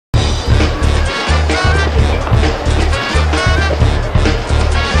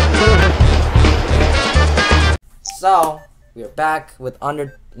So we are back with shout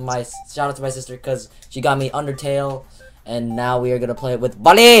out to my sister because she got me Undertale, and now we are gonna play it with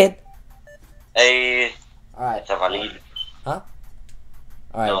Walid. Hey. All right. It's a Walid. Huh?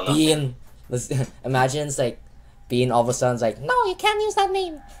 All right. No, Bean. Let's imagine it's like Bean. All of a sudden, it's like, no, you can't use that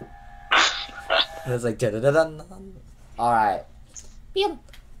name. And it's like da da da da. All right. Bean.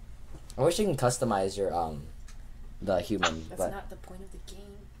 I wish you can customize your the human. That's but not the point of the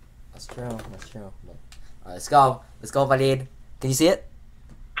game. That's true. That's true. But, all right, let's go. Let's go, Walid. Can you see it?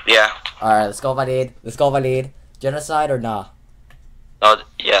 Yeah. All right, let's go, Walid. Let's go, Walid. Genocide or nah? Oh,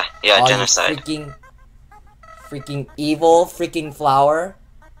 yeah. Yeah, Oh, genocide. You freaking evil, freaking flower.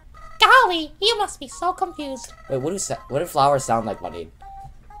 Golly, you must be so confused. Wait, what do flowers sound like, Walid?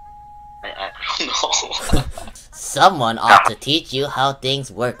 I don't know. Someone ought to teach you how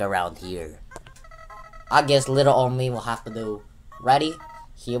things work around here. I guess little old me will have to do. Ready?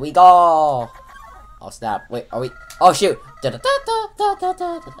 Here we go. Oh snap! Wait, are we? Oh shoot! Okay,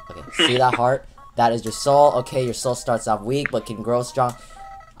 see that heart? That is your soul. Okay, your soul starts off weak but can grow strong.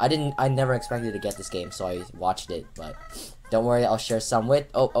 I never expected to get this game, so I watched it. But don't worry, I'll share some with.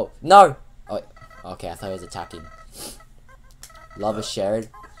 Oh no! Oh, wait. Okay, I thought it was attacking. Love is shared.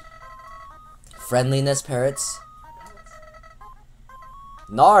 Friendliness, parrots.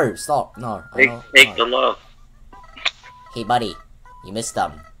 No, stop. No, Take the love. Hey, buddy, you missed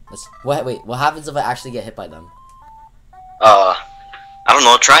them. Wait, what happens if I actually get hit by them? I don't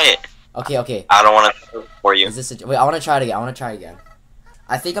know. Try it. Okay. I don't want to for you. Is this wait? I want to try it again.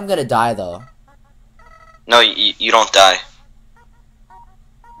 I think I'm gonna die though. No, you don't die.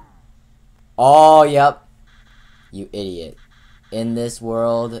 Oh, yep. You idiot. In this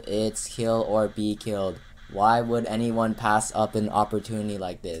world, it's kill or be killed. Why would anyone pass up an opportunity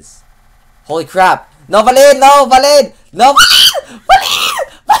like this? Holy crap! No, Walid! No, Walid! No, Walid!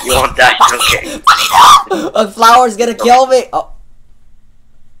 You won't die. Okay. No! A flower's gonna kill me! Oh.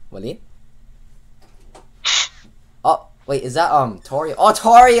 Walid? Oh, wait, is that, Torio? Oh,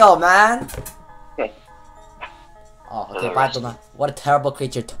 Torio, man! Oh, okay, bye, Donna. What a terrible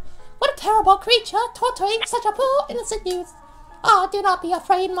creature. What a terrible creature, torturing such a poor innocent youth. Ah, do not be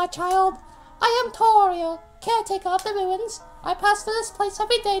afraid, my child. I am Torio, caretaker of the ruins. I pass through this place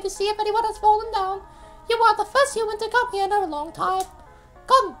every day to see if anyone has fallen down. You are the first human to come here in a long time.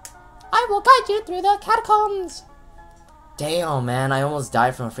 Come, I will guide you through the catacombs. Damn, man, I almost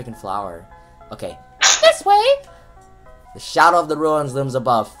died from a freaking flower. Okay. This way. The shadow of the ruins looms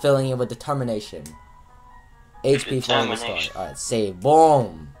above, filling you with determination. HP fully restored. Alright, save.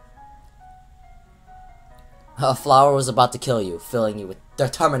 Boom! A flower was about to kill you, filling you with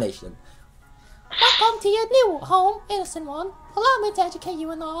determination. Welcome to your new home, innocent one. Allow me to educate you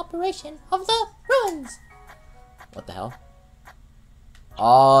in the operation of the ruins. What the hell?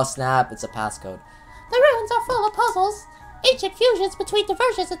 Oh, snap, it's a passcode. The ruins are full of puzzles, ancient fusions between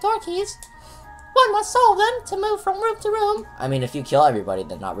diversions and door keys. One must solve them to move from room to room. I mean, if you kill everybody,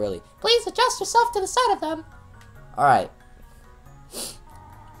 then not really. Please adjust yourself to the side of them. Alright.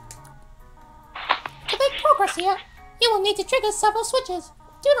 To make progress here, you will need to trigger several switches.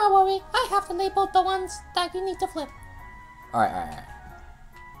 Do not worry, I have to label the ones that you need to flip. Alright.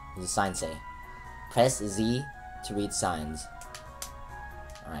 What does the sign say? Press Z to read signs.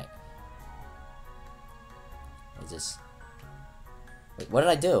 Alright. What is this? Wait, what did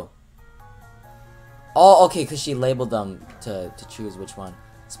I do? Oh, okay, because she labeled them to choose which one.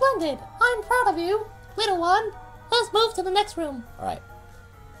 Splendid! I'm proud of you, little one. Let's move to the next room. Alright.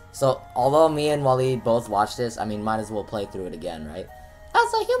 So, although me and Walid both watched this, I mean, might as well play through it again, right?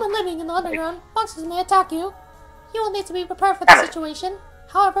 As a human living in the underground, monsters may attack you. You will need to be prepared for the situation.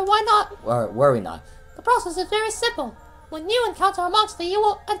 However, why not? Or were we not? The process is very simple. When you encounter a monster, you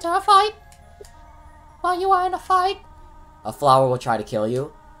will enter a fight. While you are in a fight, A flower will try to kill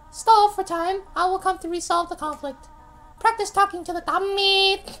you. stall for time. I will come to resolve the conflict. Practice talking to the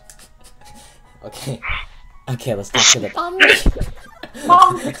dummy. Okay, let's talk to the Dummy.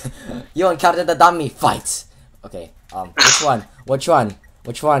 You encountered the dummy. Fight. Okay, Which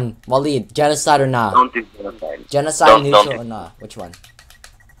one? Walid, genocide or nah? Don't do genocide. Genocide, neutral or nah? Which one?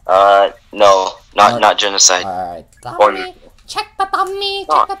 No. Not genocide. Alright. Dummy. Check the dummy.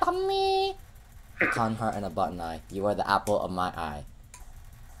 Check the dummy. A con heart and a button eye. You are the apple of my eye.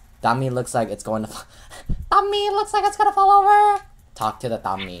 Dummy looks like it's going to Dummy looks like it's gonna fall over. talk to the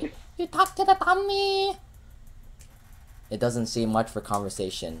dummy. You talk to the dummy. It doesn't seem much for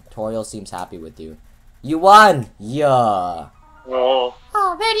conversation. Toriel seems happy with you. You won! Yeah! Oh.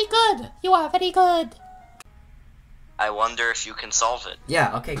 Ah, very good. You are very good. I wonder if you can solve it.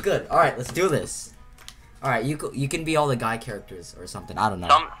 Yeah, okay, good. Alright, let's do this. Alright, you can be all the guy characters or something. I don't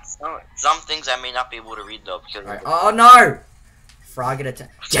know. Some things I may not be able to read though because. Alright. Oh no! Frog attack.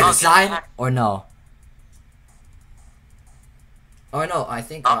 Genocide or no? Oh no, I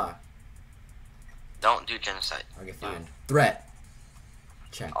think Don't do genocide. Okay, fine. Threat.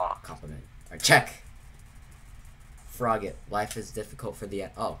 Check. Compliment. Alright, check. Frog it. Life is difficult for the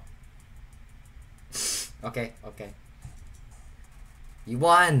end. Oh. Okay. You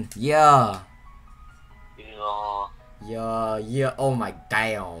won! Yeah! Yeah. Oh my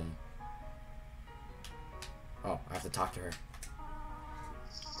damn. Oh, I have to talk to her.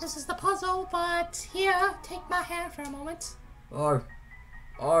 This is the puzzle, but here, take my hand for a moment. Or.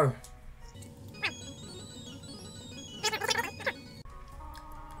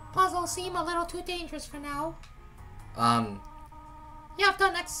 Puzzles seem a little too dangerous for now. You have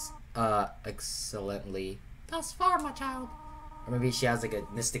done Excellently. thus far, my child. Or maybe she has like a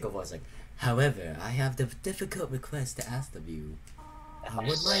mystical voice, like, however, I have the difficult request to ask of you. I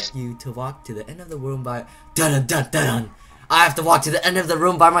would like you to walk to the end of the room by dun dun dun dun. I have to walk to the end of the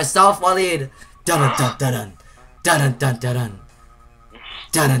room by myself, Walid. Dun dun dun dun dun dun dun dun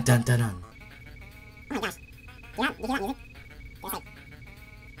dun dun dun dun. Oh my gosh.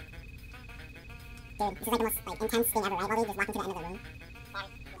 You hear that music? Dude, this is like the most intense thing ever, right? Walid just walking to the end of the room.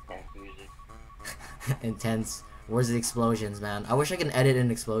 Intense. Where's the explosions, man? I wish I could edit an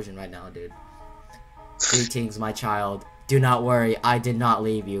explosion right now, dude. Greetings, my child. Do not worry, I did not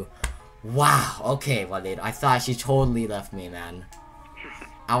leave you. Wow, okay, Walid. I thought she totally left me, man.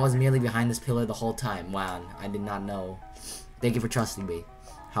 I was merely behind this pillar the whole time. Wow, I did not know. Thank you for trusting me.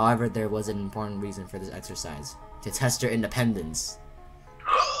 However, there was an important reason for this exercise. To test your independence.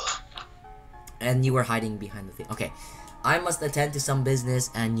 And you were hiding behind the thing. Okay. I must attend to some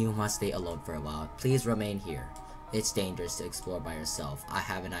business and you must stay alone for a while. Please remain here. It's dangerous to explore by yourself. I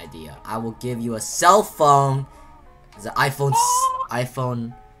have an idea. I will give you a cell phone. It's an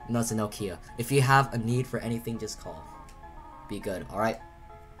iPhone. No, it's a Nokia. If you have a need for anything, just call. Be good, alright?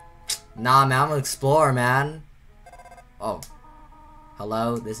 Nah, man, I'm an explorer, man. Oh.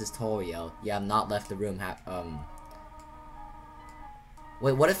 Hello, this is Torio. Yeah, I've not left the room.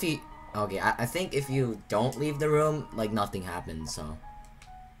 Wait, what if he... Okay, I think if you don't leave the room, like, nothing happens, so...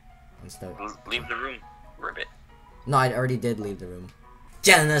 I'm stuck. Leave the room, ribbit. No, I already did leave the room.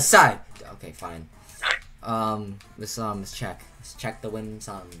 Genocide! Okay, fine. Let's check. Let's check the wind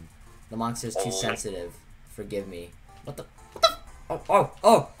sound. The monster's too sensitive. Forgive me. What the?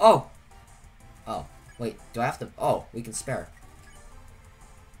 Oh! Oh, wait, do I have to? Oh, we can spare.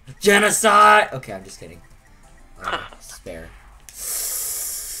 Genocide! Okay, I'm just kidding. Spare.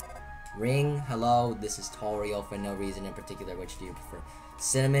 Ring, hello, this is Torio for no reason in particular. Which do you prefer?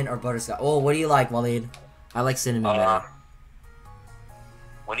 Cinnamon or butterscotch? Oh, what do you like, Walid? I like cinnamon better.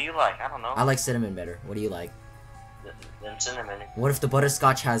 What do you like? I don't know. I like cinnamon better. What do you like? Then cinnamon. What if the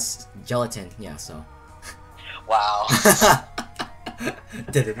butterscotch has gelatin? Yeah, so. Wow.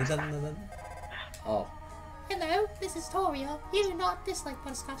 Oh. Hello, this is Toria. You do not dislike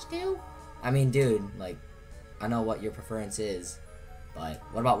butterscotch, do you? I mean, dude, like, I know what your preference is, but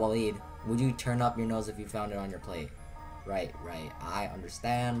what about Walid? Would you turn up your nose if you found it on your plate? Right. I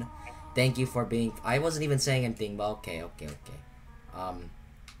understand. Thank you for being... I wasn't even saying anything, but okay. Oh,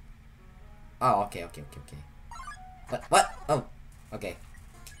 okay. What? Oh, okay.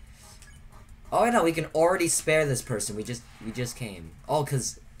 Oh, I know, we can already spare this person. We just came. Oh,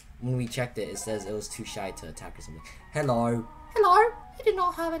 because when we checked it, it says it was too shy to attack or something. Hello. Hello. You do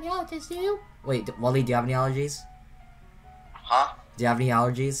not have any allergies, do you? Wait, Wally, do you have any allergies? Huh? Do you have any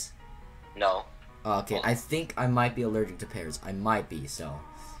allergies? No. Oh, okay, I think I might be allergic to pears. I might be, so.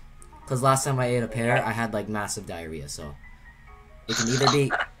 Because last time I ate a pear, I had, like, massive diarrhea, so.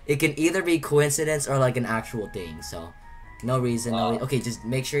 It can either be coincidence or, like, an actual thing, so. No reason, okay, just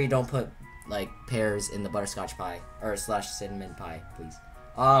make sure you don't put, like, pears in the butterscotch pie. Or / cinnamon pie, please.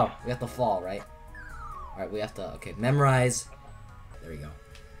 Oh, we have to fall, right? Alright, we have to, okay, memorize. There we go.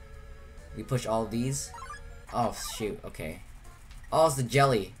 We push all of these. Oh, shoot, okay. Oh, it's the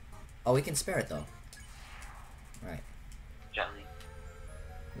jelly. Oh, we can spare it, though. Alright. Jelly.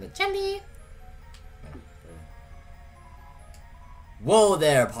 Jelly. Whoa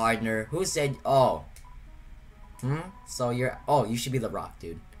there, partner. Who said, oh. So you're, oh, you should be the rock,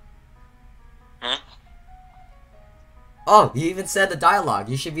 dude. Oh, you even said the dialogue.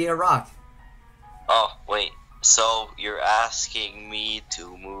 You should be a rock. Oh, wait. So you're asking me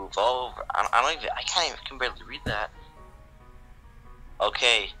to move over? I can't even, can barely read that.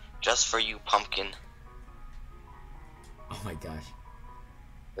 Okay, just for you, pumpkin. Oh my gosh.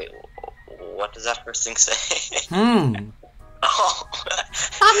 Wait, what does that first thing say? Hmm. Oh.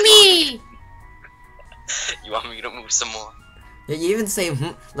 Not me. You want me to move some more? Yeah, you even say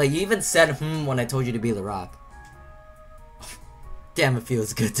like you even said when I told you to be the rock. Damn, it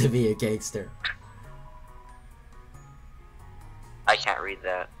feels good to be a gangster. I can't read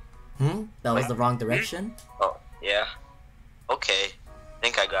that. That was the wrong direction? Oh, yeah. Okay.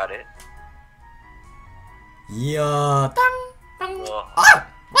 Think I got it. Yeah. Whoa. Ah!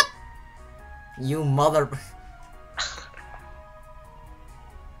 What? You mother.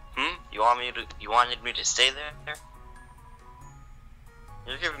 You wanted me to stay there?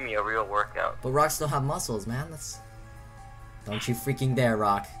 You're giving me a real workout. But rocks still have muscles, man. Don't you freaking dare,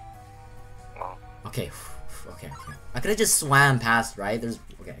 Rock. Well, Okay. Okay. I could have just swam past, right?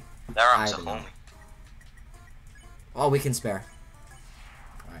 Okay. there I'm a homie. Oh, we can spare.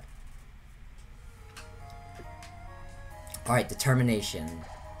 Alright. Alright, determination.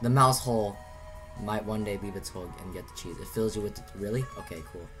 The mouse hole might one day leave its hole and get the cheese. It fills you with really? Okay,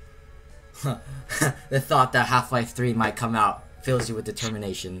 cool. The thought that Half-Life 3 might come out fills you with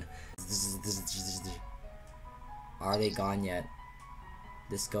determination. Are they gone yet?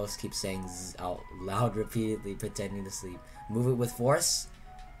 This ghost keeps saying zzz out loud repeatedly, pretending to sleep. Move it with force?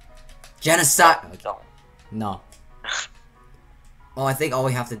 Genocide! Okay. No. Oh, I think all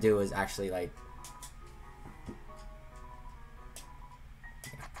we have to do is actually, like...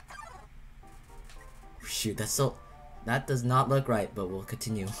 Shoot, that's so... That does not look right, but we'll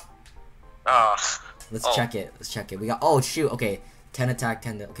continue. Let's check it. Let's check it. We got... Oh, shoot. Okay. 10 attack,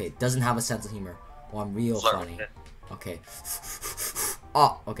 10... Okay. Doesn't have a sense of humor. Oh, I'm real funny. Okay.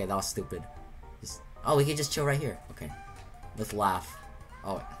 Oh, okay. That was stupid. Oh, we can just chill right here. Okay. Let's laugh.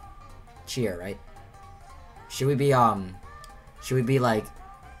 Oh. Cheer, right? Should we be, like...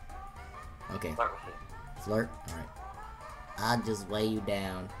 Okay. Flirt? Alright. I'll just weigh you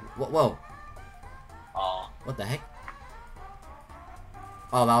down. Whoa. Oh. What the heck?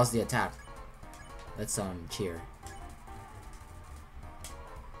 Oh, that was the attack. Let's, cheer.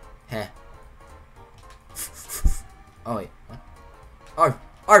 Heh. Oh, wait. What?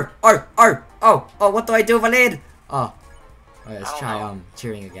 Oh, what do I do, Walid? Oh. Okay, let's try,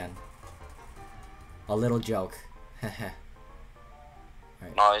 cheering again. A little joke. Heh.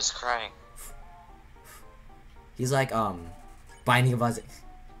 Alright. No, he's crying. He's like, Binding of Isaac.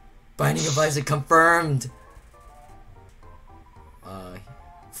 Binding of Isaac confirmed! Oh,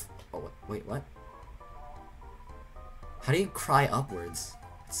 wait, what? How do you cry upwards?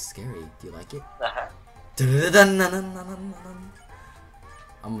 It's scary. Do you like it?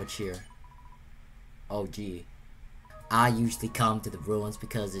 I'm gonna cheer. Oh, gee. I usually come to the ruins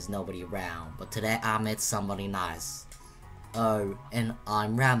because there's nobody around, but today I met somebody nice. Oh, and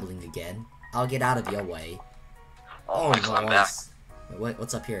I'm rambling again. I'll get out of your way. Oh, nice. Wait,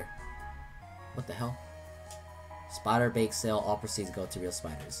 what's up here? What the hell? Spider bake sale, all proceeds go to real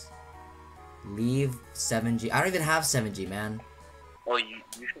spiders. Leave 7G. I don't even have 7G, man. Well, you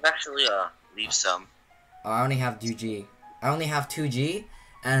should actually leave some. Oh, I only have 2G. I only have 2G,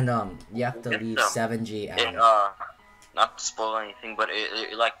 and you have to leave 7G. And not to spoil anything, but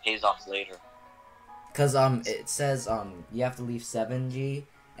it like pays off later. Cause it says you have to leave 7G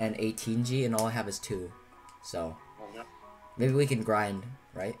and 18G, and all I have is 2. So maybe we can grind,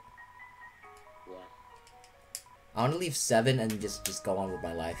 right? Yeah. I want to leave 7 and just go on with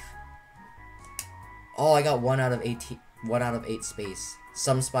my life. Oh, I got 1 out of 18. 1 out of 8 space.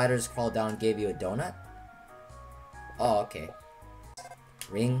 Some spiders crawled down and gave you a donut? Oh, okay.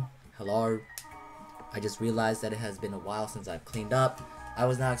 Ring. Hello. I just realized that it has been a while since I've cleaned up. I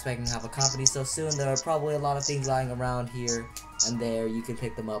was not expecting to have a company so soon. There are probably a lot of things lying around here and there. You can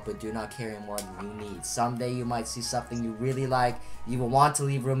pick them up, but do not carry more than you need. Someday you might see something you really like. You will want to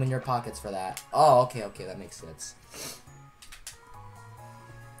leave room in your pockets for that. Oh, okay, that makes sense.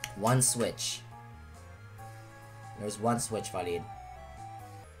 1 switch. There's 1 switch, Walid.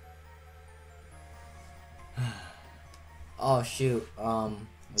 Oh shoot. What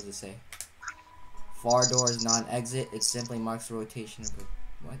does it say? Far doors non-exit. It simply marks the rotation of the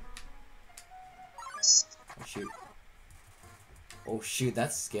what? Oh shoot. Oh shoot,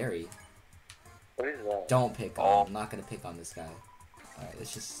 that's scary. What is that? Don't pick on. I'm not gonna pick on this guy. Alright,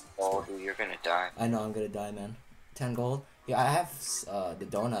 let's just. Oh, dude, you're gonna die. I know I'm gonna die, man. 10 gold. Yeah, I have the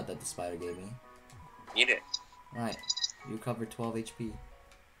donut that the spider gave me. Eat it. Right. You recovered 12 HP.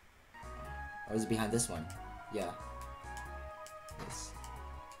 Or is it behind this one? Yeah. Yes.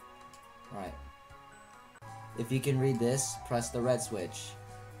 Right. If you can read this, press the red switch.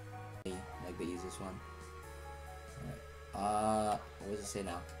 Like the easiest one. Alright. What does it say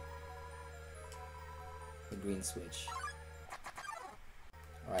now? The green switch.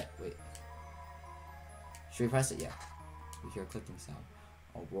 Alright, wait. Should we press it? Yeah. We hear a clicking sound.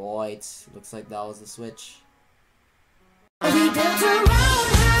 Alright. Looks like that was the switch.